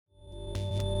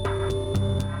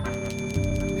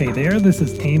Hey there, this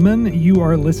is Eamon. You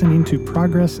are listening to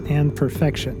Progress and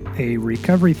Perfection, a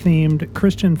recovery-themed,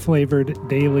 Christian-flavored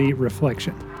daily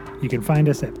reflection. You can find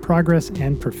us at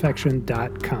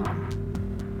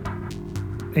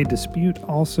progressandperfection.com. A dispute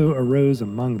also arose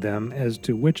among them as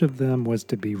to which of them was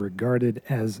to be regarded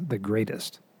as the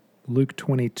greatest. Luke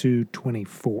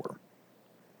 22:24.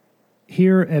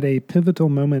 Here, at a pivotal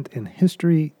moment in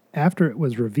history, after it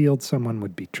was revealed someone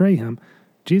would betray him,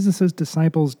 Jesus'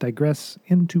 disciples digress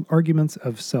into arguments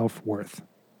of self-worth.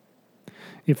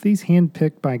 If these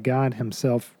handpicked by God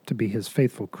himself to be his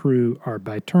faithful crew are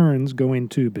by turns going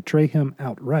to betray him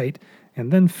outright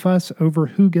and then fuss over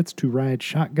who gets to ride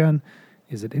shotgun,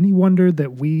 is it any wonder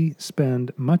that we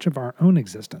spend much of our own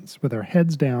existence with our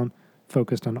heads down,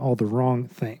 focused on all the wrong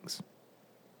things?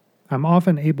 I'm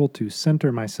often able to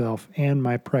center myself and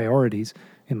my priorities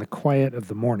in the quiet of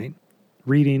the morning,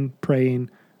 reading, praying,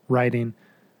 writing,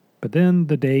 but then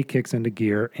the day kicks into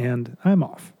gear and I'm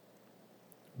off.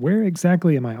 Where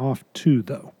exactly am I off to,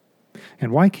 though?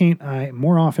 And why can't I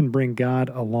more often bring God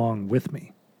along with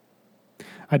me?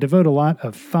 I devote a lot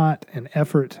of thought and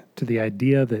effort to the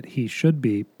idea that he should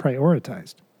be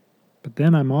prioritized. But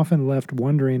then I'm often left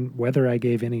wondering whether I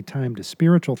gave any time to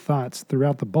spiritual thoughts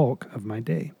throughout the bulk of my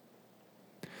day.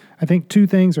 I think two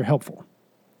things are helpful.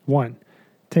 One,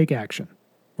 take action,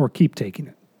 or keep taking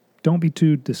it. Don't be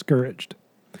too discouraged.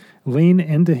 Lean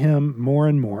into him more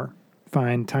and more.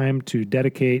 Find time to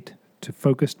dedicate to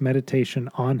focused meditation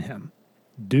on him.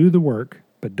 Do the work,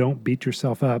 but don't beat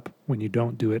yourself up when you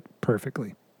don't do it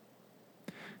perfectly.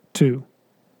 2,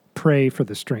 pray for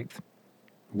the strength.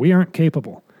 We aren't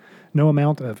capable. No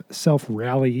amount of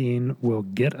self-rallying will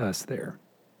get us there.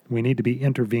 We need to be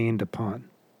intervened upon.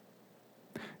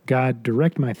 God,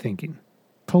 direct my thinking.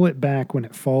 Pull it back when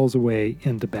it falls away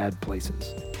into bad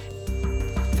places.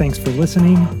 Thanks for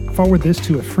listening. Forward this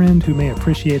to a friend who may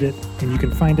appreciate it, and you can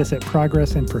find us at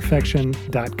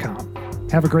progressandperfection.com.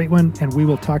 Have a great one, and we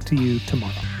will talk to you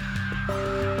tomorrow.